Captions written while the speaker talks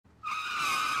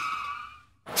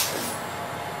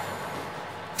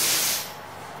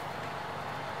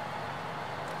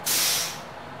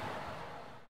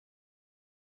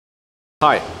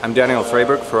Hi, I'm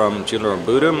Freyberg from Joliet and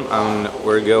Bodom, and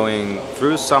we're going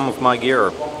through some of my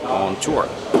gear on tour.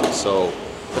 So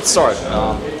let's start.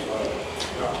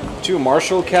 Two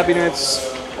Marshall cabinets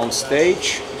on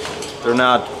stage. They're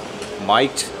not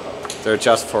mic'd, they're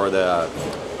just for the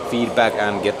feedback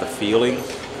and get the feeling.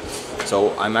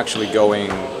 So I'm actually going,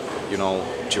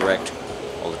 direct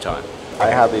all the time.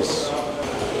 I have this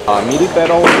MIDI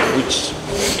pedal which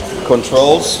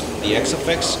controls the X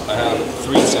effects. I have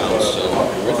three sounds, so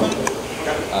rhythm,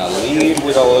 a lead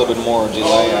with a little bit more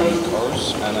delay and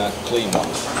chorus, and a clean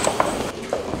one.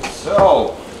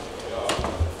 So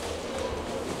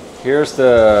here's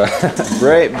the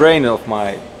brain of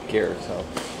my gear,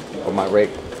 of my rig.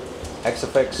 X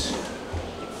effects,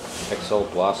 XL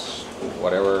Plus,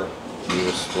 whatever,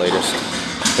 use latest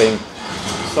thing.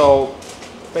 So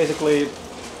basically,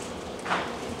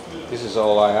 this is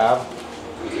all I have.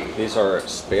 These are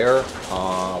spare,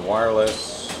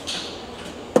 wireless.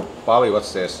 Bobby,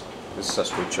 what's this? This is a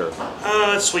switcher.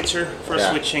 Switcher for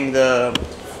switching the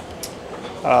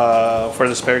for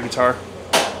the spare guitar.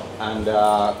 And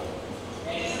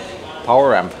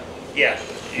power amp. Yeah.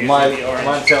 Might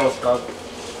tell us about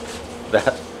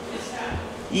that.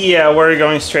 Yeah, we're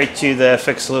going straight to the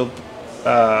FX loop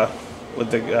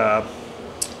with the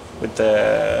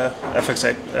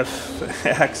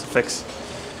FX.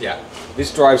 Yeah.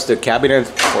 This drives the cabinet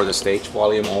for the stage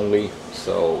volume only,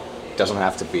 so it doesn't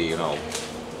have to be, a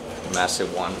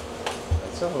massive one.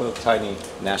 It's a little tiny,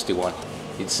 nasty one.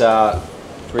 It's a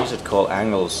preset called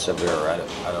Angle Severe. I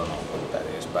don't know what that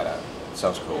is, but it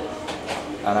sounds cool.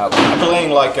 And I'm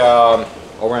playing like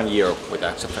over a year with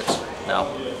X effects now.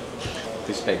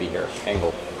 This baby here,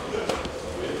 Angle.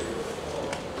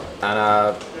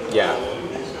 And yeah,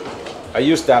 I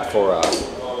used that for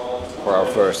our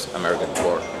first American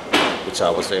tour, which I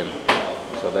was in.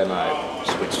 So then I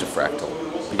switched to Fractal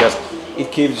because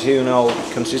it gives you,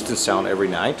 consistent sound every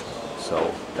night.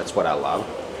 So that's what I love.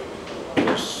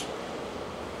 There's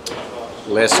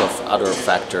less of other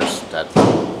factors that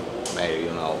may,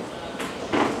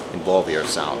 involve your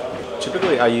sound.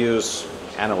 Typically I use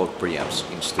analog preamps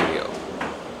in studio.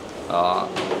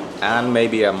 And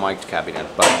maybe a mic'd cabinet,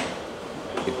 but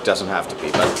it doesn't have to be.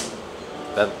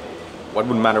 But what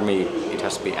would matter me, it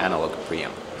has to be analog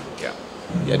preamp.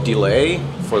 Yeah, delay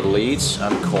for the leads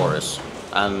and chorus,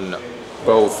 and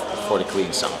both for the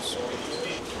clean sounds.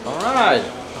 Alright,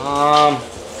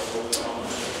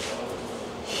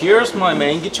 here's my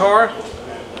main guitar,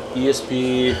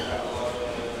 ESP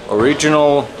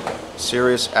original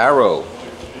series Arrow,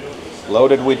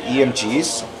 loaded with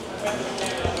EMGs.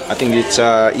 I think it's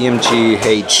EMG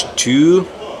H2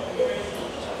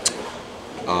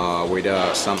 with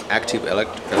some active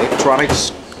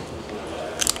electronics.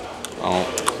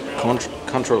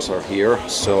 Controls are here,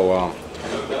 so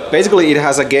basically it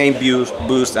has a gain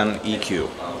boost and EQ,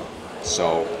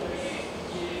 so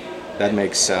that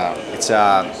makes it's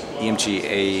a EMG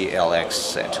ALX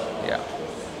set. Yeah,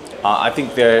 I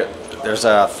think there's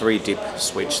a 3-dip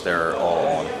switch there all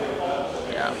on.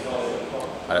 Yeah,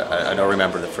 I don't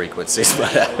remember the frequencies,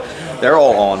 but they're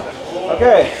all on.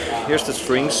 Okay, here's the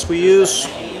strings we use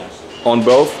on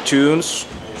both tunes.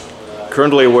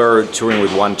 Currently we're touring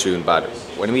with one tune, but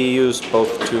when we use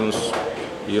both tunes,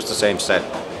 we use the same set.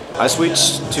 I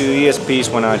switched to ESPs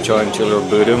when I joined Joliet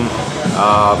and Bodom.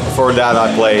 Before that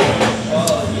I played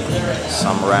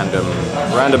some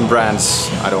random brands.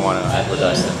 I don't want to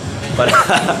advertise them. But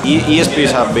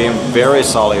ESPs have been very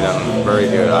solid and very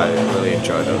good. I really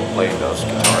enjoyed playing those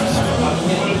guitars.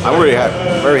 I'm really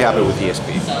very happy with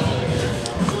ESP.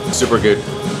 Super good.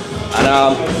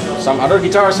 And some other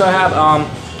guitars I have.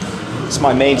 It's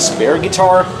my main spare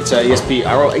guitar. It's a ESP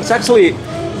Arrow. It's actually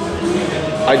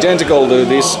identical to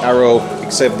this Arrow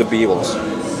except the bevels.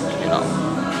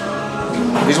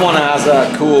 This one has a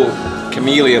cool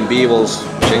chameleon bevels,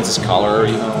 changes color.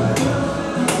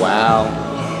 Wow.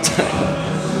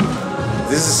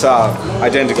 This is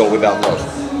identical without those.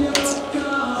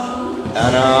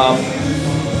 And a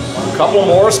couple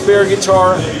more spare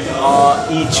guitar.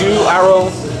 E2 Arrow.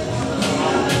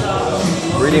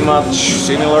 Pretty much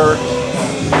similar.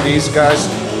 These guys,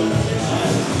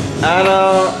 and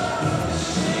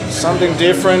something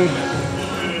different.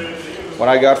 What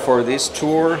I got for this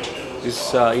tour,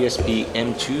 this ESP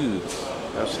M2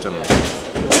 custom.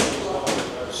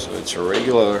 So it's a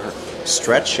regular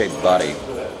stretch-shaped body.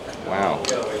 Wow.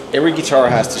 Every guitar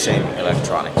has the same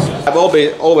electronics. I've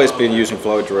always been using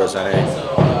Floydress, and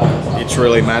it's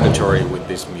really mandatory with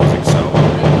this music, so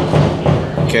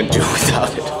can't do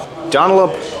without it.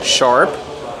 Dunlop Sharp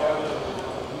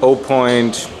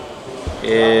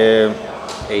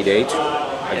 0.88,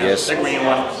 I guess. The green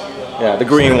one. Yeah, the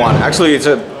green one. Actually, it's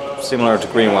similar to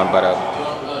green one, but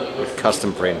with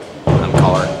custom print and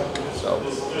color. So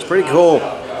it's pretty cool.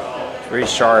 Pretty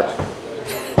sharp.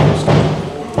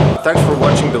 Thanks for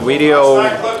watching the video.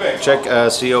 Check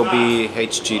cobhg.com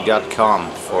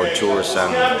for tours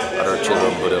and other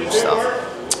children Bodom stuff.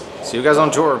 See you guys on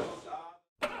tour.